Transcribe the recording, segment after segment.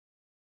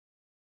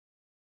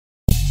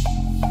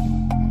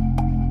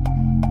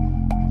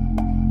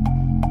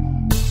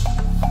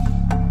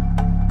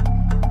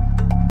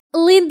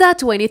llindaa,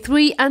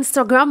 23,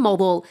 Instagram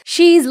model.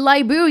 She is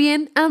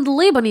Liberian and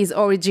Lebanese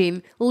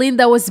origin.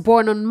 Llindaa was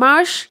born on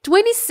March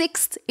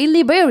 26th in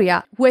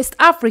Liberia, West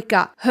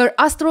Africa. Her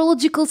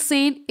astrological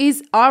sign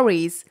is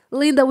Aries.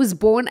 Llindaa was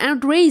born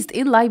and raised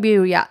in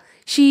Liberia.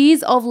 She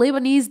is of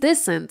Lebanese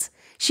descent.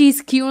 She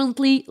is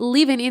currently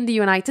living in the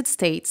United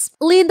States.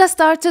 Llindaa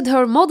started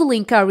her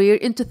modeling career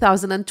in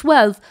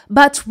 2012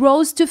 but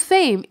rose to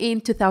fame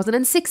in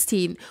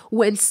 2016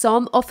 when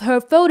some of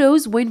her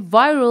photos went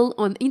viral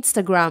on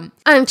Instagram.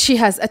 And she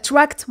has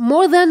attracted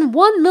more than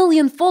 1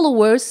 million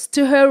followers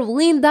to her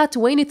llindaa,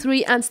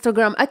 23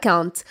 Instagram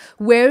account,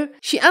 where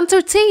she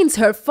entertains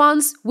her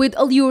fans with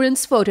alluring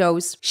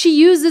photos. She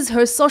uses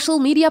her social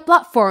media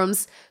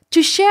platforms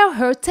to share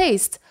her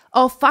taste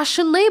of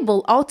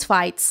fashionable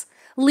outfits.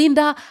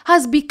 Llindaa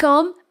has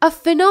become a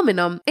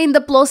phenomenon in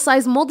the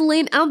plus-size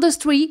modeling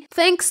industry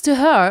thanks to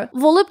her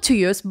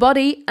voluptuous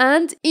body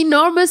and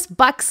enormous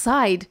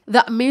backside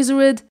that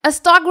measured a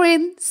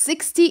staggering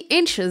 60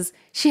 inches.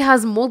 She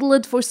has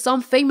modeled for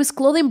some famous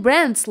clothing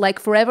brands like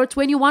Forever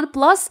 21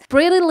 Plus,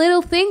 Pretty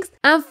Little Things,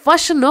 and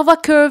Fashion Nova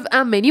Curve,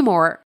 and many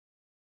more.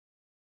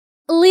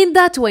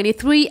 Llindaa,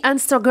 23,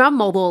 Instagram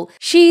model.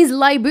 She is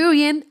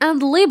Liberian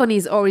and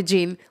Lebanese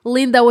origin.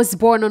 Llindaa was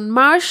born on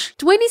March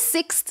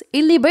 26th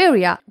in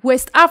Liberia,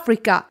 West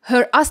Africa.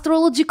 Her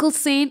astrological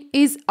sign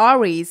is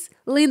Aries.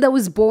 Llindaa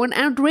was born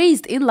and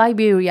raised in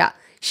Liberia.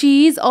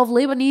 She is of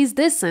Lebanese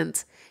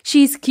descent.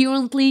 She is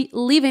currently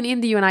living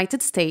in the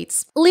United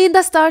States.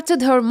 Llindaa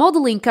started her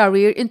modeling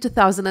career in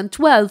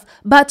 2012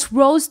 but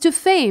rose to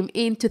fame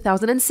in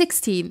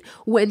 2016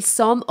 when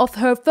some of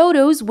her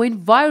photos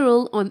went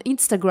viral on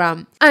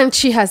Instagram. And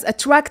she has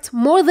attracted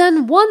more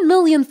than 1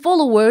 million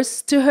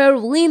followers to her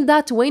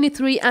llindaa,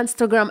 23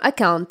 Instagram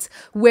account,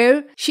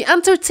 where she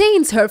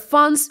entertains her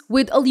fans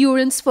with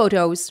alluring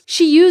photos.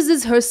 She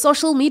uses her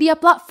social media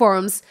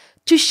platforms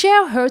to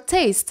share her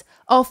taste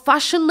of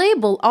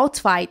fashionable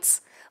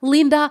outfits.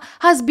 Llindaa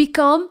has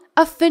become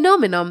a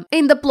phenomenon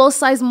in the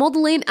plus-size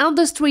modeling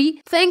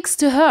industry thanks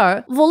to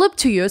her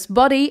voluptuous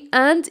body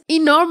and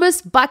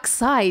enormous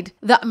backside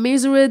that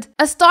measured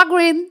a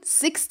staggering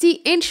 60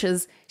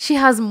 inches. She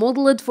has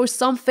modeled for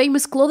some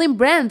famous clothing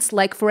brands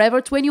like Forever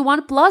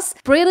 21 Plus,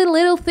 Pretty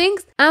Little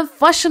Things, and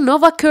Fashion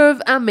Nova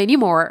Curve, and many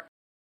more.